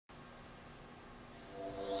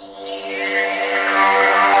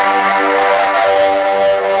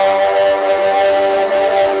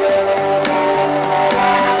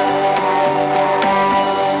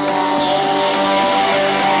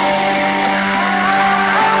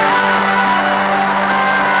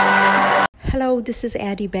Hello, this is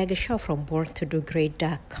Addie Bagashaw from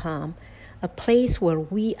BornToDoGreat.com, a place where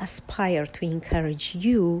we aspire to encourage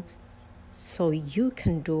you so you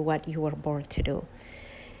can do what you were born to do.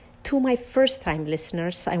 To my first-time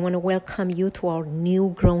listeners, I want to welcome you to our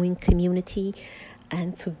new growing community,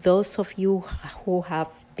 and to those of you who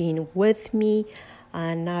have been with me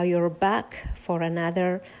and now you're back for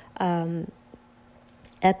another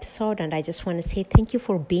episode, and I just want to say thank you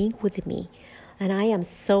for being with me. And I am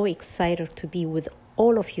so excited to be with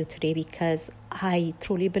all of you today because I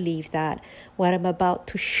truly believe that what I'm about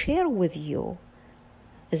to share with you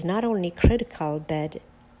is not only critical, but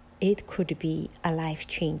it could be a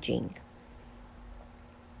life-changing.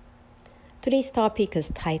 Today's topic is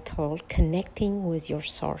titled Connecting with Your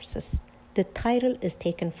Sources. The title is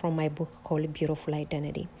taken from my book called Beautiful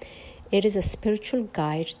Identity. It is a spiritual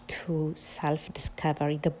guide to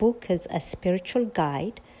self-discovery. The book is a spiritual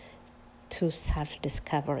guide to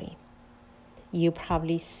self-discovery. You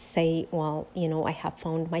probably say, well, I have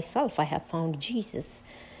found myself. I have found Jesus.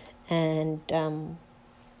 And do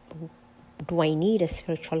I need a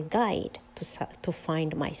spiritual guide to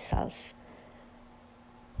find myself?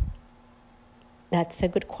 That's a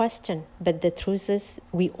good question. But the truth is,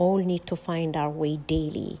 we all need to find our way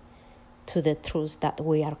daily to the truth that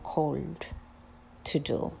we are called to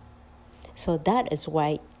do. So that is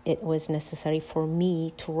why it was necessary for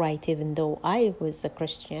me to write, even though I was a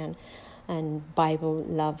Christian and Bible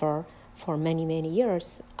lover for many, many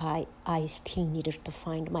years, I still needed to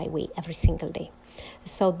find my way every single day.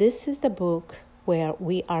 So this is the book where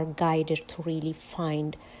we are guided to really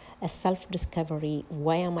find a self-discovery.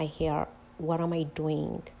 Why am I here? What am I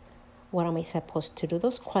doing? What am I supposed to do?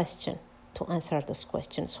 Those questions, to answer those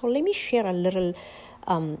questions. So let me share a little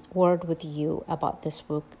word with you about this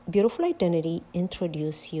book. Beautiful Identity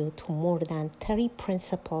introduces you to more than 30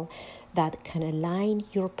 principles that can align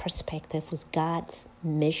your perspective with God's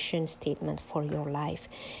mission statement for your life.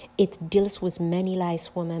 It deals with many lies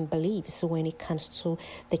women believes when it comes to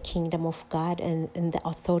the kingdom of God and the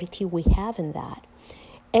authority we have in that.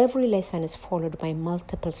 Every lesson is followed by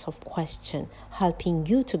multiples of questions, helping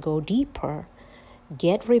you to go deeper,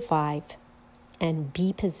 get revived, and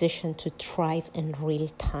be positioned to thrive in real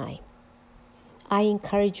time. I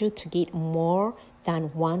encourage you to get more than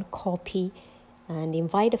one copy and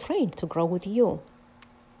invite a friend to grow with you.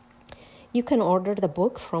 You can order the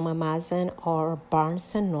book from Amazon or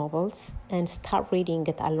Barnes & Nobles and start reading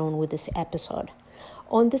it along with this episode.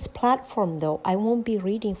 On this platform, though, I won't be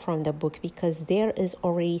reading from the book because there is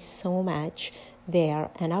already so much there,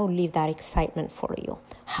 and I'll leave that excitement for you.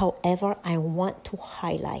 However, I want to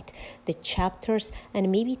highlight the chapters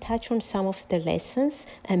and maybe touch on some of the lessons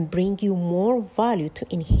and bring you more value to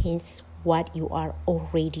enhance what you are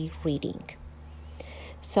already reading.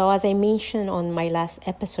 So as I mentioned on my last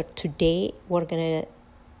episode, today we're going to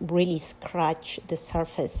really scratch the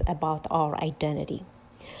surface about our identity.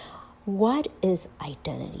 What is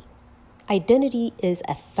identity? Identity is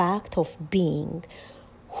a fact of being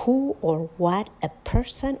who or what a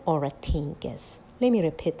person or a thing is. Let me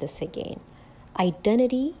repeat this again.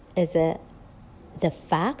 Identity is the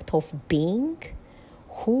fact of being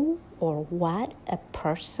who or what a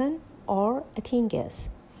person or a thing is.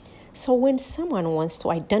 So when someone wants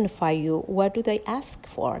to identify you, what do they ask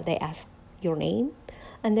for? They ask your name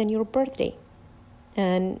and then your birthday.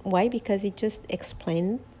 And why? Because it just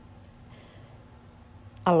explains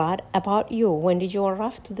a lot about you. When did you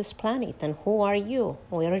arrive to this planet, and who are you?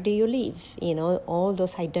 Where do you live? All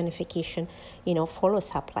those identification,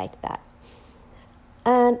 follows up like that.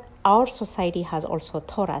 And our society has also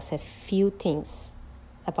taught us a few things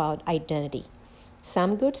about identity.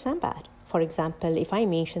 Some good, some bad. For example, if I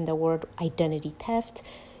mention the word identity theft,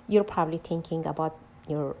 you're probably thinking about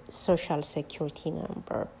your social security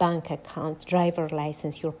number, bank account, driver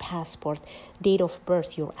license, your passport, date of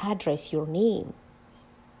birth, your address, your name.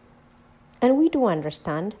 And we do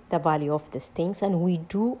understand the value of these things, and we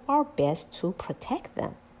do our best to protect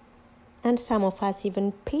them. And some of us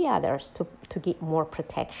even pay others to get more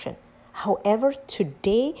protection. However,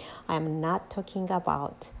 today I'm not talking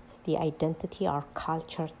about the identity our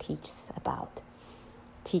culture teaches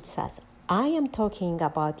us. I am talking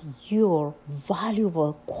about your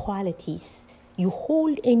valuable qualities you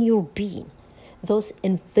hold in your being. Those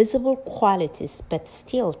invisible qualities, but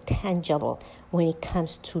still tangible when it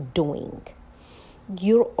comes to doing.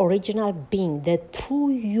 Your original being, the true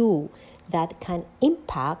you that can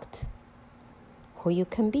impact who you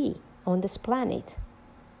can be on this planet.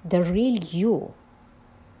 The real you.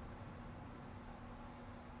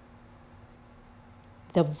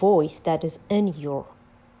 The voice that is in your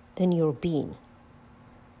being.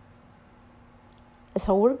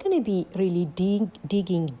 So we're going to be really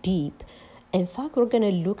digging deep. In fact, we're going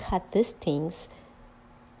to look at these things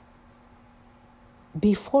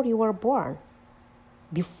before you were born,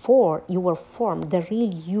 before you were formed, the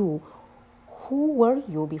real you. Who were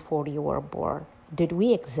you before you were born? Did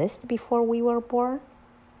we exist before we were born?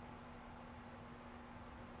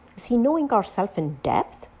 See, knowing ourselves in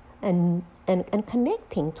depth and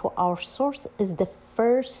connecting to our source is the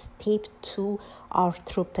first step to our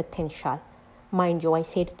true potential. Mind you, I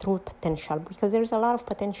said true potential because there's a lot of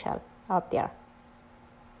potential out there.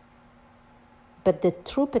 But the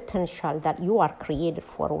true potential that you are created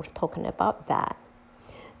for, we're talking about that.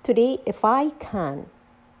 Today, if I can,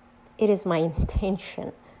 it is my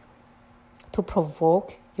intention to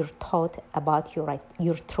provoke your thought about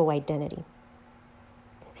your true identity.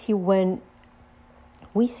 See, when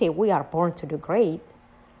we say we are born to do great,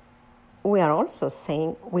 we are also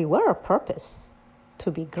saying we were a purpose to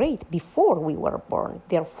be great before we were born.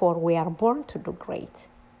 Therefore, we are born to do great.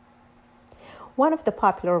 One of the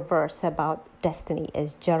popular verses about destiny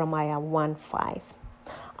is Jeremiah 1:5.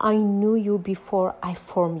 I knew you before I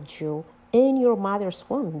formed you in your mother's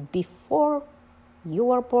womb. Before you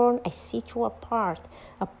were born, I set you apart,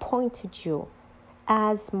 appointed you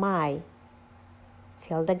as my,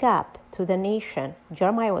 fill the gap, to the nation.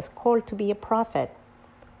 Jeremiah was called to be a prophet.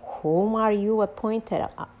 Whom are you appointed?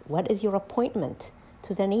 What is your appointment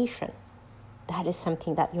to the nation? That is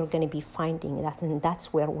something that you're going to be finding, and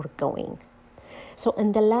that's where we're going. So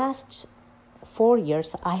in the last 4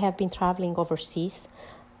 years, I have been traveling overseas,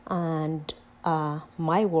 and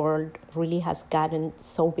my world really has gotten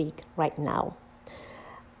so big right now.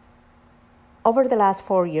 Over the last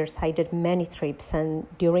 4 years, I did many trips, and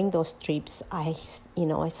during those trips, I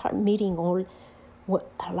started meeting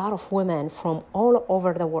a lot of women from all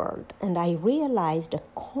over the world, and I realized a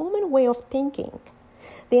common way of thinking.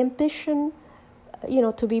 The ambition,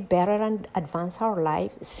 to be better and advance our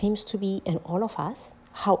life seems to be in all of us.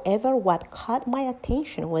 However, what caught my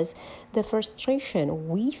attention was the frustration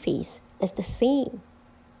we face is the same.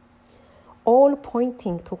 All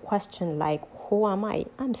pointing to questions like, who am I?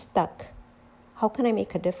 I'm stuck. How can I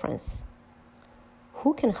make a difference?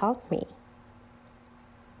 Who can help me?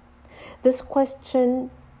 This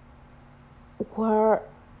question were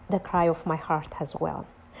the cry of my heart as well.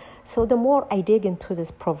 So the more I dig into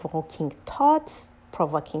these provoking thoughts,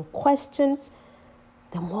 provoking questions,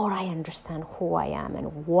 the more I understand who I am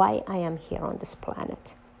and why I am here on this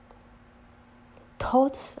planet.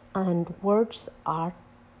 Thoughts and words are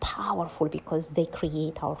powerful because they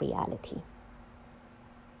create our reality.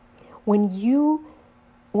 When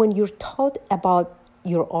you're taught about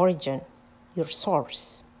your origin, your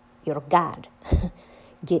source, your God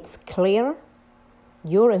gets clear,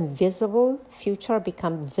 your invisible future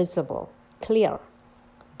becomes visible, clear,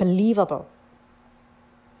 believable,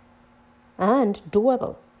 and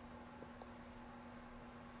doable.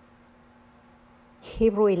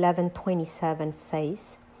 Hebrews 11:27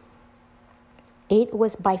 says, it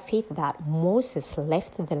was by faith that Moses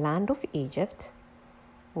left the land of Egypt,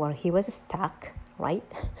 where he was stuck,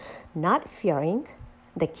 right? Not fearing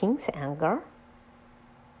the king's anger,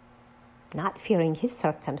 not fearing his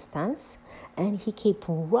circumstance, and he kept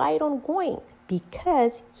right on going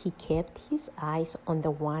because he kept his eyes on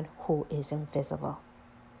the one who is invisible.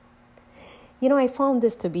 I found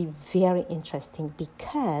this to be very interesting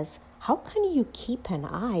because how can you keep an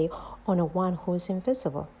eye on a one who is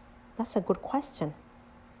invisible? That's a good question.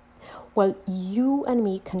 Well, you and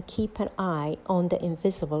me can keep an eye on the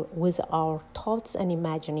invisible with our thoughts and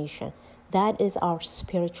imagination. That is our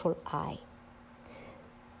spiritual eye.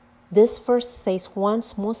 This verse says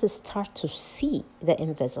once Moses started to see the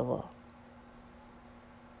invisible,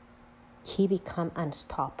 he became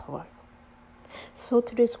unstoppable. So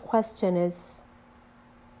today's question is,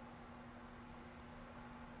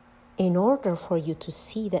 in order for you to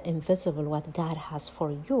see the invisible, what God has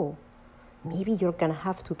for you, maybe you're going to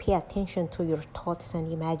have to pay attention to your thoughts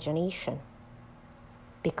and imagination,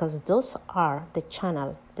 because those are the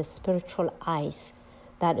channel, the spiritual eyes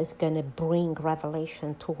that is going to bring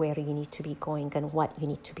revelation to where you need to be going and what you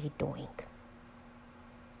need to be doing.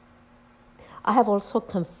 I have also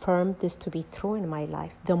confirmed this to be true in my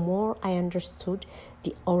life. The more I understood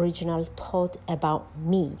the original thought about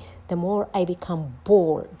me, the more I become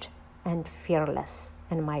bold and fearless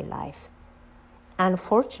in my life.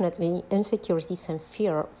 Unfortunately, insecurities and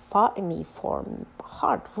fear fought me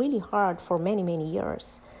really hard for many, many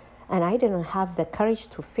years. And I didn't have the courage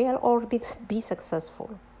to fail or be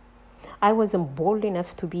successful. I wasn't bold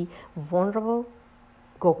enough to be vulnerable,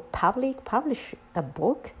 go public, publish a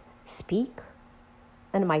book, speak,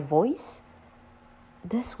 and my voice.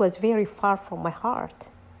 this was very far from my heart,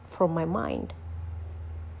 from my mind.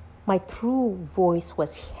 My true voice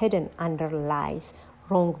was hidden under lies,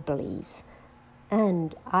 wrong beliefs,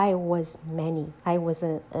 and I was many. I was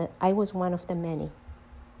one of the many.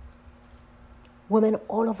 Women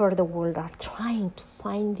all over the world are trying to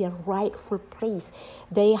find their rightful place.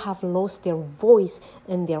 They have lost their voice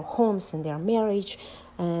in their homes, in their marriage,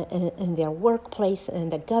 in their workplace, in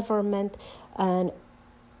the government, and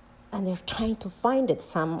they're trying to find it.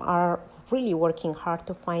 Some are really working hard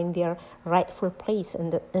to find their rightful place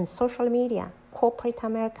in social media, corporate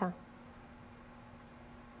America.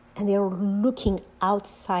 And they're looking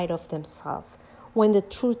outside of themselves when the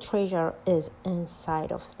true treasure is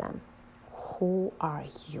inside of them. Who are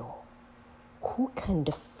you? Who can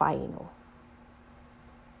define you?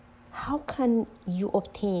 How can you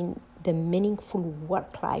obtain the meaningful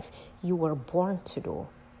work life you were born to do?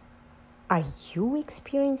 Are you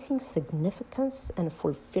experiencing significance and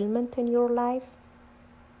fulfillment in your life?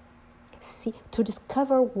 See, to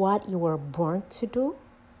discover what you were born to do,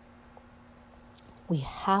 we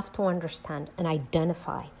have to understand and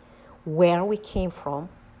identify where we came from.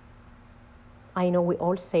 I know we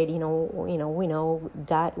all said, we know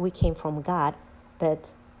God, we came from God,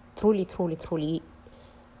 but truly,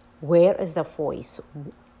 where is the voice?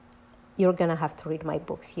 You're going to have to read my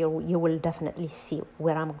books. You will definitely see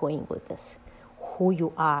where I'm going with this, who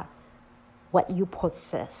you are, what you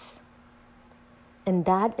possess. And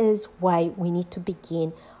that is why we need to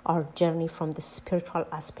begin our journey from the spiritual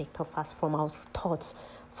aspect of us, from our thoughts,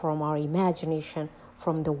 from our imagination,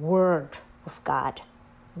 from the Word of God.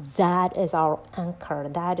 That is our anchor.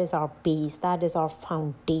 That is our base. That is our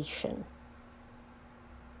foundation.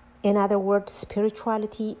 In other words,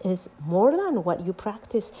 spirituality is more than what you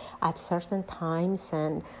practice at certain times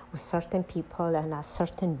and with certain people and a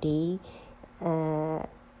certain day,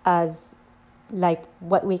 as like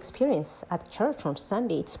what we experience at church on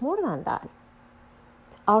Sunday. It's more than that.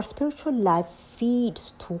 Our spiritual life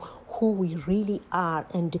feeds to who we really are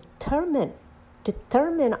and determine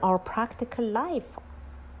our practical life,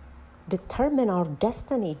 determine our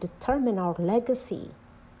destiny, determine our legacy.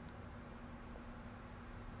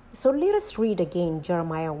 So let us read again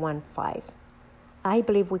Jeremiah 1:5. I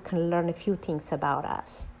believe we can learn a few things about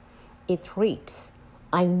us. It reads,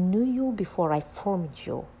 I knew you before I formed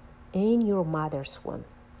you in your mother's womb.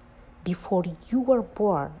 Before you were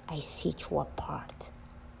born, I set you apart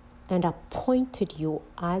and appointed you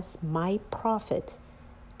as my prophet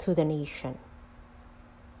to the nation.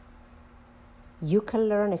 You can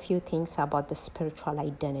learn a few things about the spiritual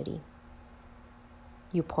identity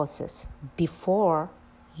you possess before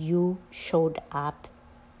you showed up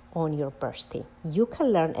on your birthday. You can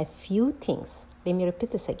learn a few things. Let me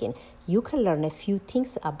repeat this again. You can learn a few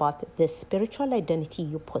things about the spiritual identity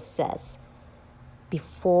you possess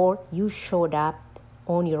before you showed up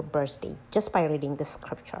on your birthday, just by reading the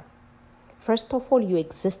scripture. First of all, you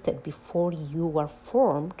existed before you were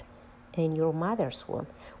formed in your mother's womb,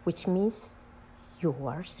 which means you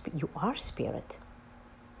are spirit.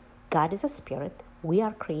 God is a spirit. We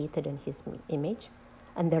are created in His image,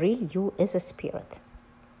 and the real you is a spirit.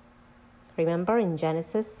 Remember in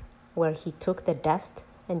Genesis where He took the dust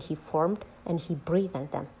and He formed and He breathed in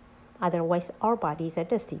them. Otherwise, our bodies are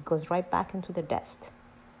dust. It goes right back into the dust.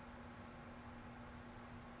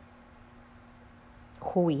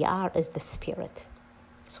 Who we are is the spirit.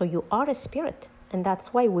 So you are a spirit, and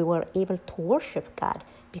that's why we were able to worship God,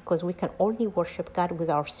 because we can only worship God with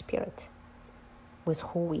our spirit, with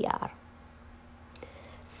who we are.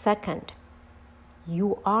 Second,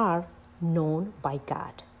 you are known by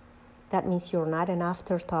God. That means you're not an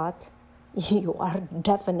afterthought. You are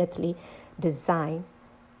definitely designed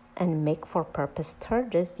and made for purpose.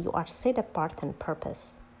 Third is you are set apart in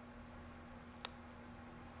purpose.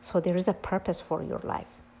 So there is a purpose for your life.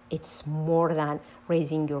 It's more than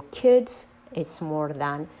raising your kids. It's more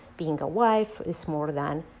than being a wife. It's more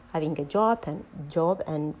than having a job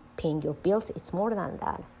and paying your bills. It's more than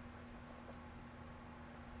that.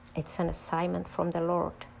 It's an assignment from the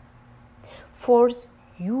Lord. Fourth,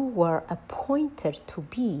 you were appointed to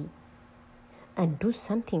be and do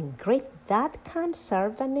something great that can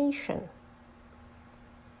serve a nation.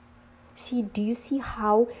 See, do you see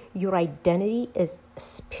how your identity is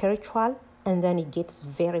spiritual and then it gets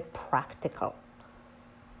very practical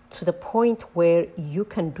to the point where you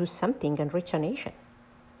can do something and reach a nation?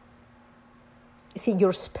 See,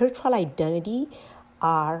 your spiritual identity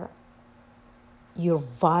are your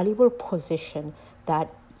valuable position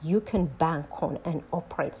that you can bank on and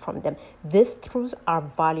operate from them. These truths are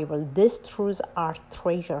valuable. These truths are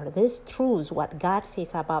treasure. These truths, what God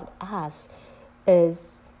says about us,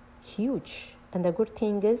 is huge. And the good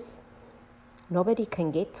thing is, nobody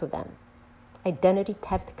can get to them. Identity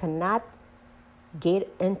theft cannot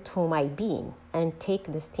get into my being and take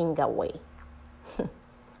this thing away.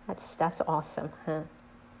 That's awesome, huh?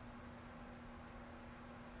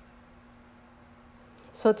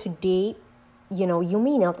 So today, you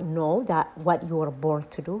may not know that what you were born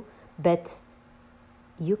to do, but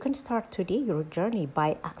you can start today your journey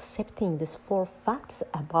by accepting these 4 facts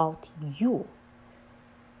about you,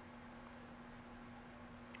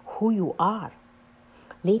 who you are.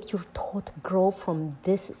 Let your thought grow from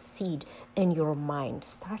this seed in your mind,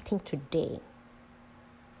 starting today.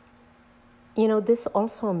 This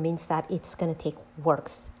also means that it's going to take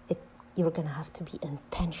works. You're going to have to be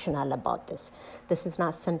intentional about this. This is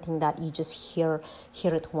not something that you just hear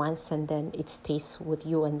it once and then it stays with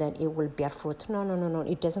you and then it will bear fruit. No.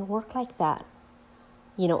 It doesn't work like that.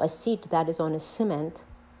 A seed that is on a cement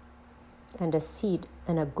and a seed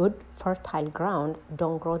in a good fertile ground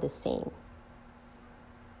don't grow the same.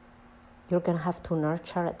 You're going to have to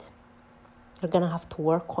nurture it. You're going to have to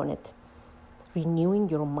work on it. Renewing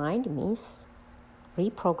your mind means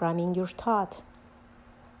reprogramming your thought.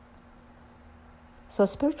 So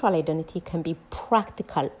spiritual identity can be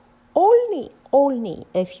practical only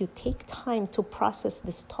if you take time to process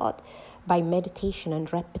this thought by meditation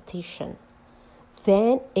and repetition.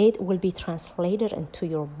 Then it will be translated into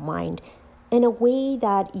your mind in a way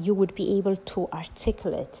that you would be able to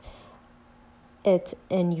articulate it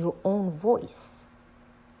in your own voice.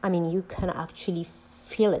 You can actually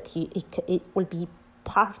feel it. It will be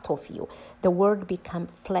part of you. The word become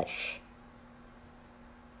flesh.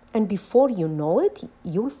 And before you know it,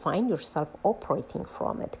 you'll find yourself operating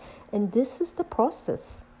from it. And this is the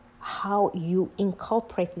process, how you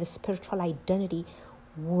incorporate the spiritual identity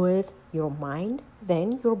with your mind,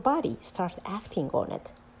 then your body starts acting on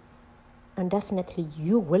it. And definitely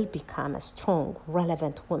you will become a strong,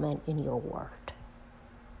 relevant woman in your world.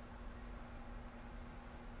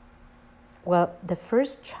 Well, the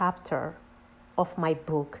first chapter of my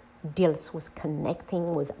book deals with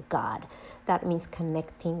connecting with God. That means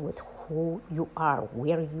connecting with who you are,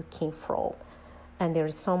 where you came from. And there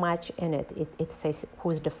is so much in it. It says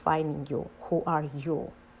who's defining you, who are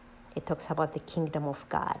you. It talks about the kingdom of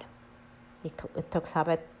God. It talks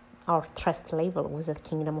about our trust level with the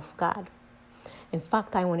kingdom of God. In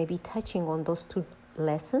fact, I want to be touching on those 2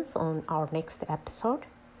 lessons on our next episode.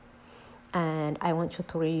 And I want you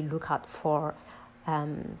to really look out for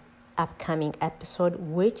upcoming episode,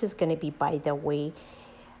 which is going to be, by the way,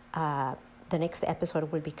 the next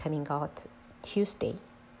episode will be coming out Tuesday,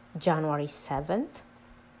 January 7th,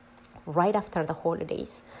 right after the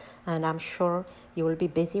holidays. And I'm sure you will be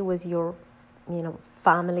busy with your,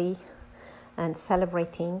 family and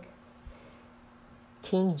celebrating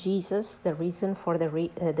King Jesus, the reason for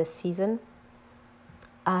the season.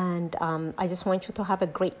 And I just want you to have a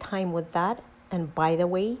great time with that. And by the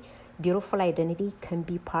way, beautiful identity can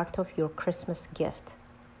be part of your Christmas gift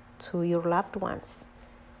to your loved ones.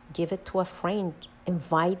 Give it to a friend.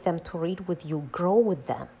 Invite them to read with you. Grow with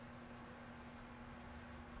them.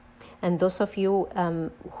 And those of you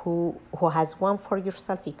who has one for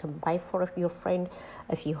yourself, you can buy for your friend.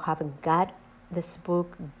 If you haven't got this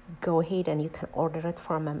book, go ahead and you can order it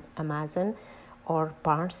from Amazon or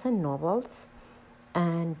Barnes & Nobles.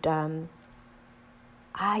 And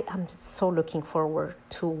I am so looking forward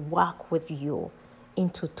to walk with you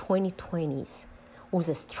into 2020s with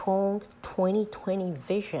a strong 2020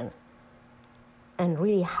 vision and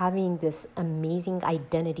really having this amazing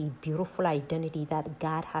identity, beautiful identity that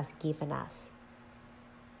God has given us.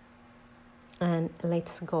 And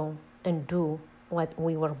let's go and do what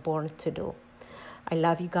we were born to do. I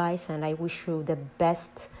love you guys, and I wish you the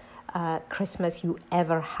best Christmas you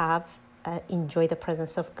ever have. Enjoy the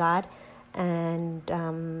presence of God, and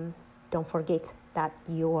don't forget that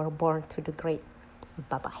you are born to do great.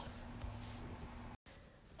 Bye-bye.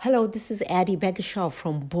 Hello, this is Addie Begashaw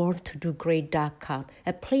from BornToDoGreat.com,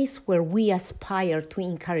 a place where we aspire to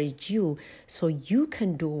encourage you so you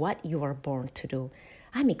can do what you are born to do.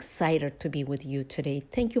 I'm excited to be with you today.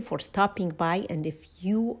 Thank you for stopping by, and if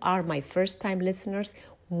you are my first-time listeners,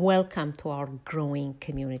 welcome to our growing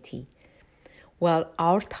community. Well,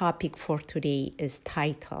 our topic for today is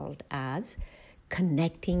titled as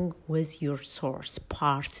Connecting with Your Source,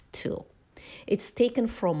 Part 2. It's taken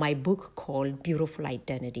from my book called Beautiful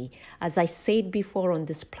Identity. As I said before on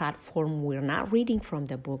this platform, we're not reading from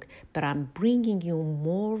the book, but I'm bringing you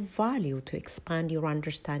more value to expand your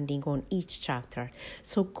understanding on each chapter.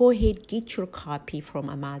 So go ahead, get your copy from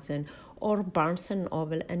Amazon or Barnes &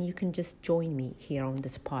 Noble, and you can just join me here on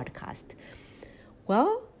this podcast.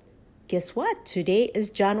 Well, guess what? Today is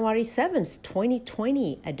January 7th,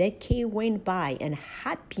 2020. A decade went by, and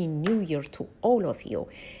Happy New Year to all of you.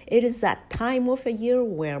 It is that time of a year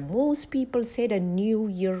where most people set a New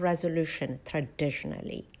Year resolution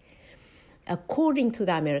traditionally. According to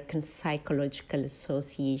the American Psychological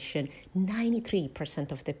Association,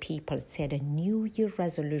 93% of the people set a New Year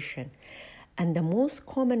resolution. And the most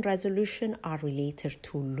common resolutions are related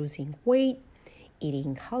to losing weight,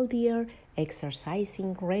 eating healthier,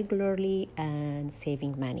 exercising regularly, and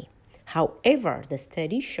saving money. However, the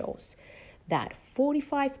study shows that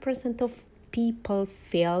 45% of people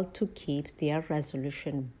fail to keep their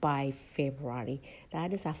resolution by February.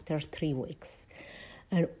 That is after 3 weeks.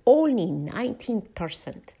 And only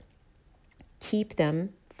 19% keep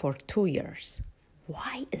them for 2 years.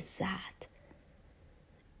 Why is that?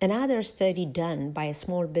 Another study done by a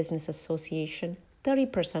small business association,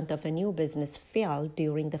 30% of a new business fail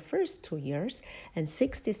during the first 2 years and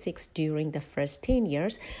 66 during the first 10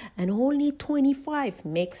 years, and only 25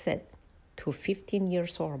 makes it to 15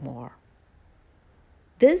 years or more.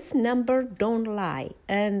 This number don't lie,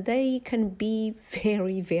 and they can be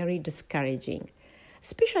very, very discouraging.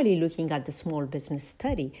 Especially looking at the small business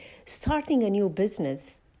study, starting a new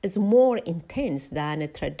business is more intense than a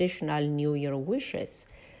traditional New Year wishes.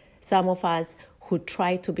 Some of us who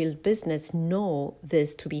try to build business know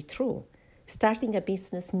this to be true. Starting a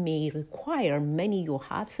business may require money you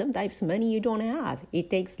have, sometimes money you don't have. It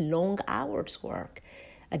takes long hours work,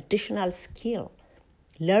 additional skill,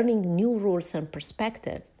 learning new rules and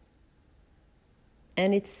perspective.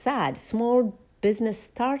 And it's sad, small business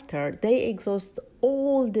starter, they exhaust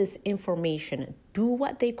all this information, do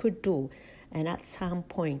what they could do, and at some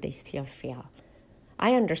point they still fail.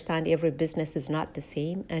 I understand every business is not the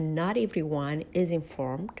same, and not everyone is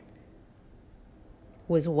informed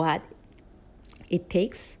with what it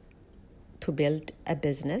takes to build a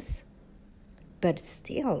business. But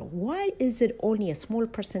still, why is it only a small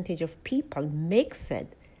percentage of people makes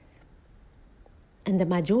it and the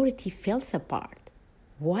majority falls apart?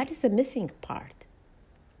 What is the missing part?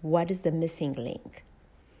 What is the missing link?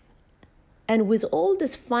 And with all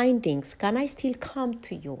these findings, can I still come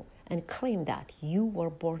to you and claim that you were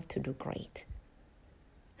born to do great?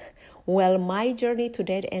 Well, my journey to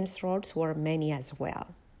dead end roads were many as well.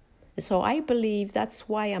 So I believe that's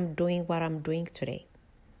why I'm doing what I'm doing today.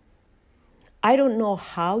 I don't know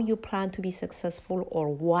how you plan to be successful or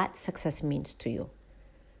what success means to you.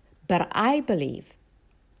 But I believe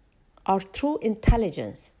our true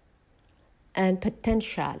intelligence and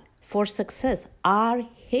potential for success are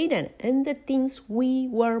hidden in the things we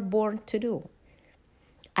were born to do.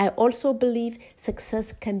 I also believe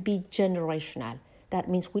success can be generational. That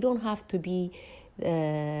means we don't have to be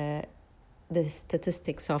the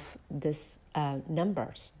statistics of these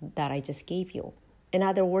numbers that I just gave you. In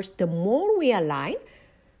other words, the more we align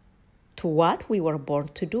to what we were born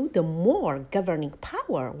to do, the more governing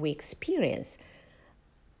power we experience.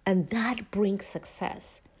 And that brings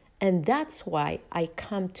success. And that's why I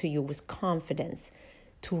come to you with confidence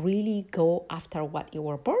to really go after what you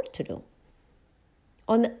were born to do.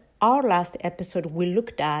 On our last episode, we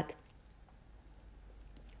looked at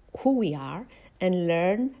who we are and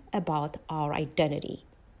learned about our identity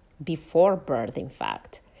before birth, in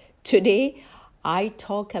fact. Today, I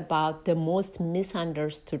talk about the most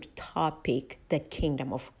misunderstood topic, the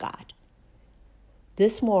kingdom of God.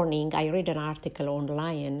 This morning, I read an article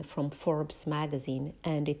online from Forbes magazine,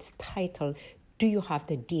 and it's titled, "Do You Have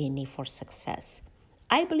the DNA for Success?"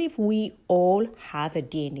 I believe we all have a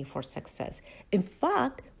DNA for success. In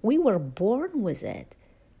fact, we were born with it.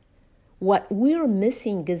 What we're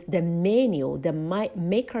missing is the menu, the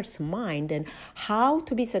maker's mind, and how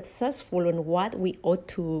to be successful and what we ought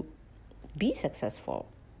to be successful.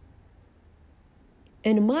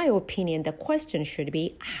 In my opinion, the question should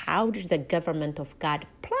be, how did the government of God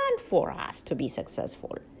plan for us to be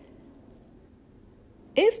successful?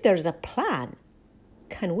 If there's a plan,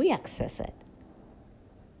 can we access it?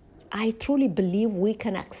 I truly believe we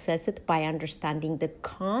can access it by understanding the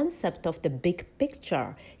concept of the big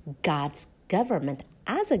picture, God's government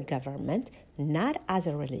as a government, not as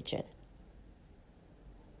a religion.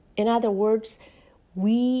 In other words,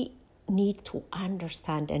 we need to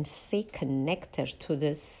understand and stay connected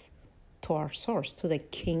to our source, to the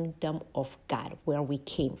kingdom of God, where we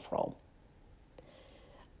came from.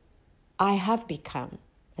 I have become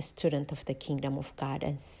a student of the kingdom of God,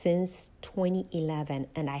 and since 2011,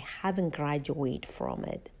 and I haven't graduated from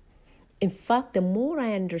it. In fact, the more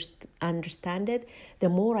I understand it, the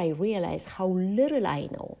more I realize how little I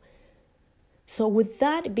know. So with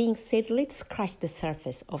that being said, let's scratch the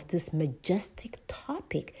surface of this majestic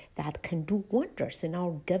topic that can do wonders in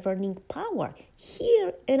our governing power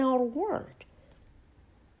here in our world.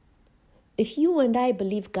 If you and I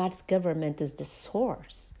believe God's government is the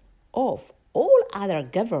source of all other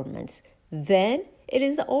governments, then it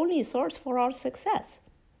is the only source for our success.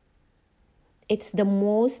 It's the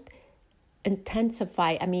most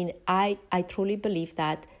intensified. I truly believe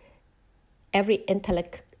that every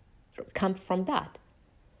intellect comes from that.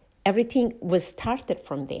 Everything was started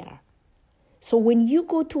from there. So when you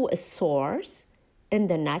go to a source in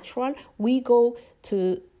the natural, we go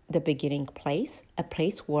to the beginning place, a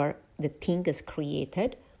place where the thing is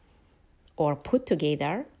created or put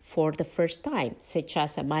together for the first time, such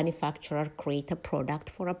as a manufacturer create a product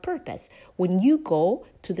for a purpose. When you go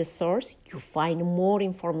to the source, you find more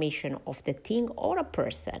information of the thing or a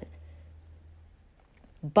person.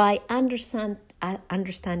 By understanding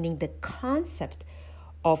the concept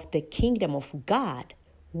of the kingdom of God,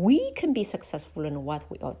 we can be successful in what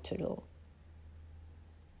we ought to do.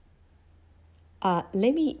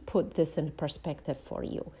 Let me put this in perspective for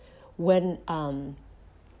you. When I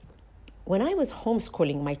was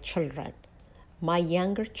homeschooling my children, my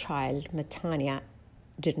younger child, Matania,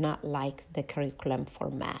 did not like the curriculum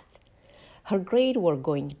for math. Her grades were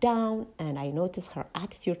going down, and I noticed her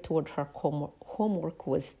attitude toward her homework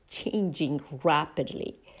was changing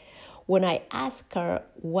rapidly. When I asked her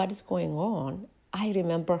what is going on, I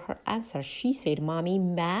remember her answer. She said, "Mommy,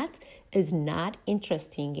 math is not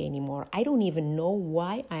interesting anymore. I don't even know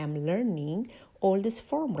why I am learning all these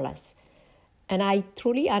formulas." And I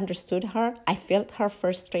truly understood her. I felt her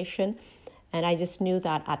frustration, and I just knew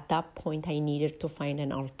that at that point I needed to find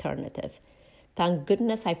an alternative. Thank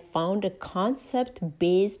goodness I found a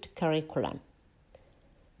concept-based curriculum.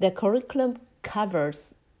 The curriculum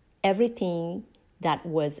covers everything that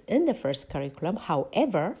was in the first curriculum.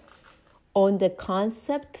 However, on the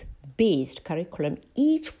concept-based curriculum,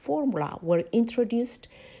 each formula were introduced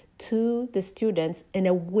to the students in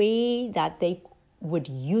a way that they would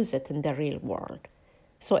use it in the real world.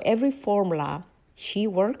 So every formula she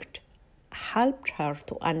worked helped her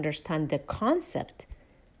to understand the concept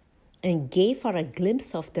and gave her a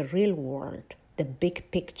glimpse of the real world, the big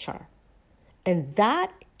picture. And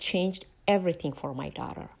that changed everything for my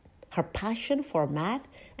daughter. Her passion for math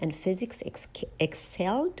and physics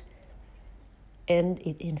excelled, and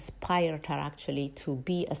it inspired her actually to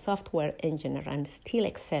be a software engineer and still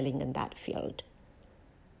excelling in that field.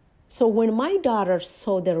 So when my daughter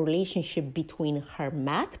saw the relationship between her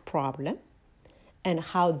math problem and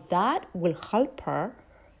how that will help her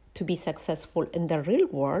to be successful in the real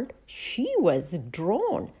world, she was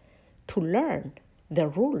drawn to learn the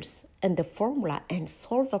rules and the formula and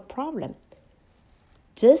solve a problem.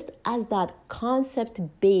 Just as that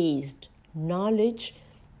concept-based knowledge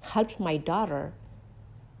helped my daughter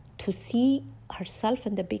to see herself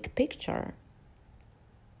in the big picture,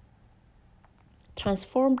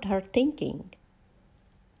 transformed her thinking,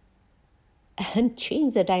 and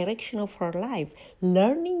change the direction of her life.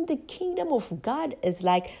 Learning the kingdom of God is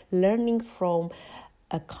like learning from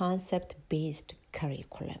a concept-based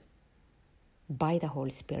curriculum by the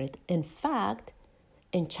Holy Spirit. In fact,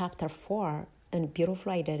 in chapter 4, in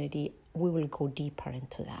Beautiful Identity, we will go deeper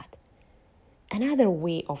into that. Another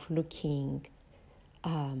way of looking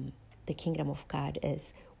the kingdom of God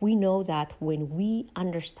is we know that when we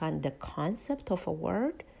understand the concept of a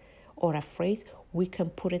word or a phrase, we can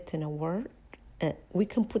put it in a word. We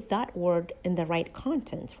can put that word in the right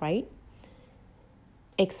content, right?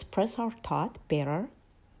 Express our thought better,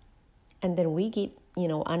 and then we get,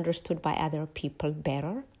 understood by other people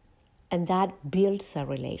better, and that builds a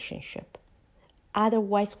relationship.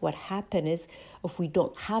 Otherwise, what happens is if we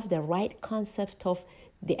don't have the right concept of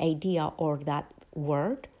the idea or that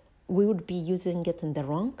word, we would be using it in the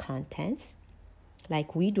wrong contents,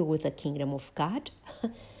 like we do with the kingdom of God,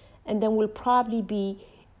 and then we'll probably be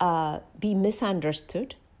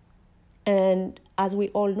misunderstood. And as we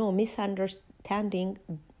all know, misunderstanding,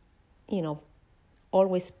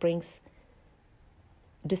 always brings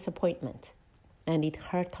disappointment, and it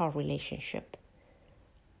hurts our relationship.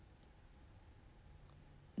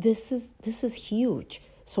 This is huge.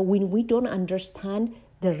 So when we don't understand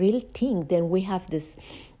the real thing, then we have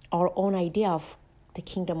our own idea of the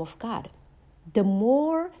kingdom of God. The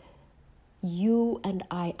more you and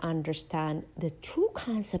I understand the true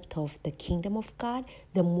concept of the kingdom of God,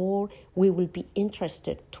 the more we will be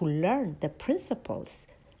interested to learn the principles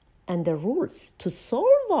and the rules to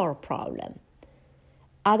solve our problem.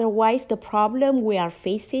 Otherwise, the problem we are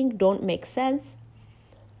facing don't make sense.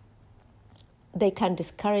 They can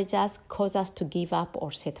discourage us, cause us to give up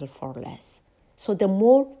or settle for less. So the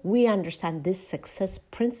more we understand this success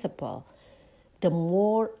principle, the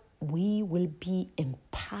more we will be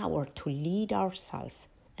empowered to lead ourselves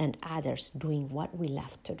and others doing what we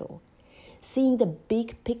love to do. Seeing the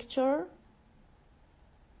big picture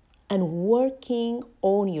and working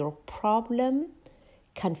on your problem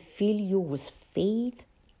can fill you with faith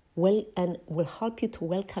and will help you to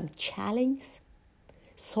welcome challenge,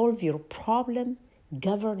 solve your problem,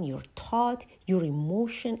 govern your thought, your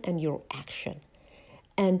emotion, and your action.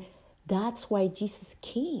 And that's why Jesus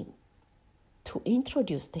came, to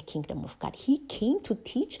introduce the kingdom of God. He came to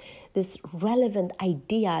teach this relevant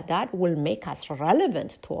idea that will make us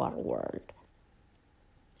relevant to our world.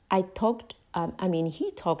 He talked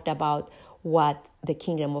about what the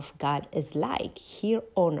kingdom of God is like here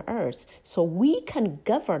on earth, so we can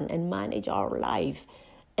govern and manage our life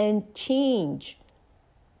and change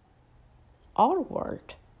our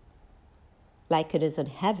world like it is in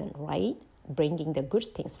heaven, right? Bringing the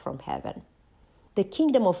good things from heaven. The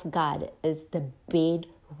kingdom of God is the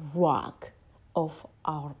bedrock of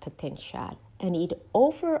our potential, and it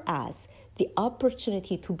offers us the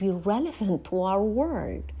opportunity to be relevant to our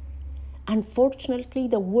world. Unfortunately,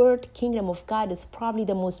 the word kingdom of God is probably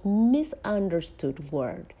the most misunderstood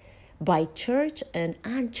word by church and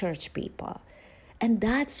unchurched people. And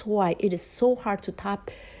that's why it is so hard to tap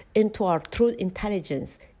into our true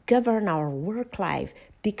intelligence, govern our work life,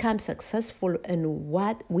 become successful in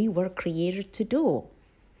what we were created to do.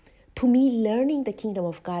 To me, learning the kingdom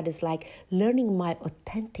of God is like learning my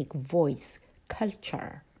authentic voice,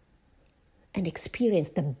 culture, and experience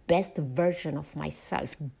the best version of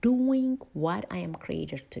myself, doing what I am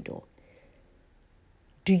created to do.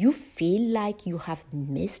 Do you feel like you have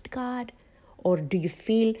missed God? Or do you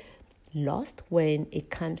feel lost when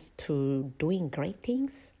it comes to doing great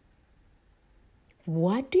things?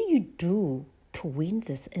 What do you do to win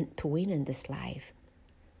in this life?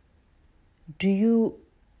 Do you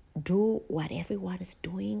do what everyone is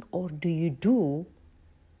doing, or do you do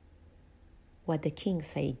what the king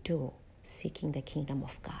say do, seeking the kingdom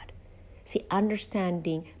of God? See,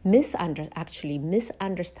 misunderstanding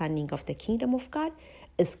of the kingdom of God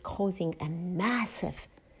is causing a massive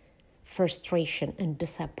frustration and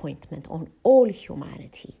disappointment on all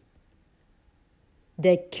humanity.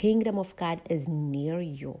 The kingdom of God is near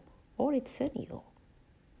you, or it's in you.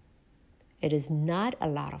 It is not a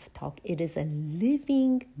lot of talk. It is a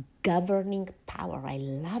living, governing power. I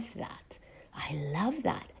love that.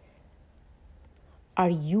 Are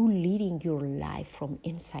you leading your life from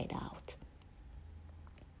inside out?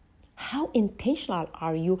 How intentional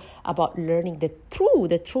are you about learning the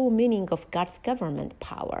true meaning of God's government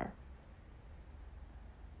power?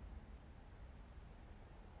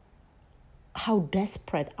 How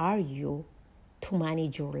desperate are you to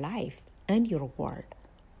manage your life and your world?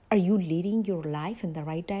 Are you leading your life in the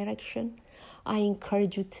right direction? I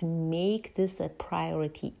encourage you to make this a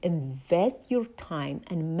priority. Invest your time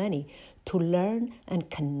and money to learn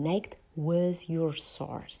and connect with your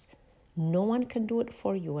source. No one can do it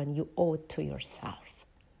for you, and you owe it to yourself.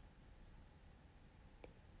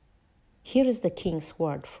 Here is the king's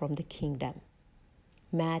word from the kingdom.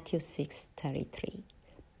 Matthew 6:33.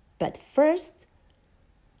 But first,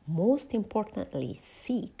 most importantly,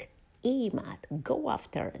 seek, aim at, go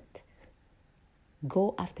after it.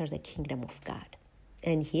 Go after the kingdom of God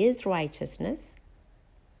and his righteousness,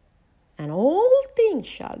 and all things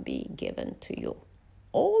shall be given to you.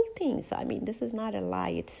 All things. This is not a lie.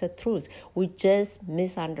 It's a truth. We just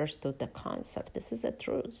misunderstood the concept. This is a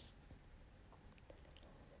truth.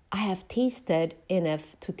 I have tasted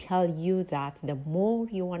enough to tell you that the more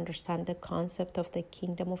you understand the concept of the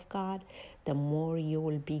kingdom of God, the more you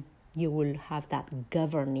will have that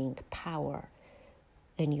governing power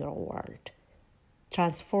in your world.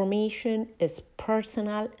 Transformation is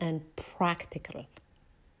personal and practical.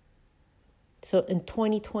 So in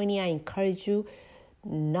 2020, I encourage you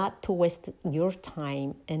not to waste your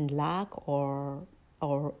time in lack or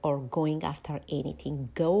going after anything.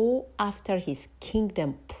 Go after his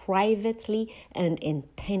kingdom privately and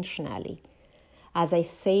intentionally. As I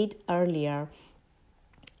said earlier,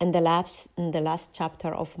 in the last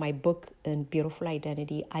chapter of my book, Beautiful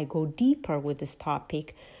Identity, I go deeper with this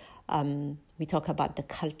topic. We talk about the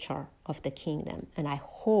culture of the kingdom, and I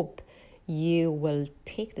hope you will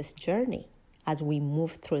take this journey as we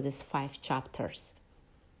move through these 5 chapters.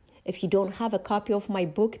 If you don't have a copy of my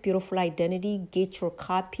book, Beautiful Identity, get your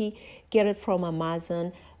copy. Get it from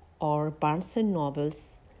Amazon or Barnes &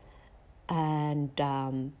 Nobles. And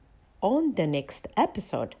on the next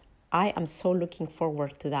episode, I am so looking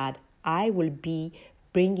forward to that. I will be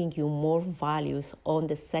bringing you more values on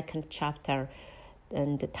the 2nd chapter.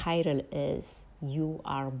 And the title is you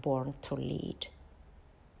are born to lead.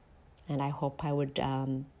 And I hope I would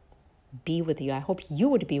be with you. I hope you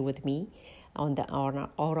would be with me on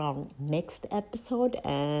our next episode.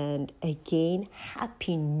 And again,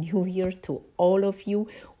 Happy New Year to all of you.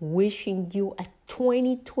 Wishing you a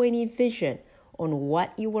 2020 vision on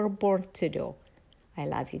what you were born to do. I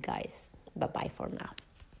love you guys. Bye-bye for now.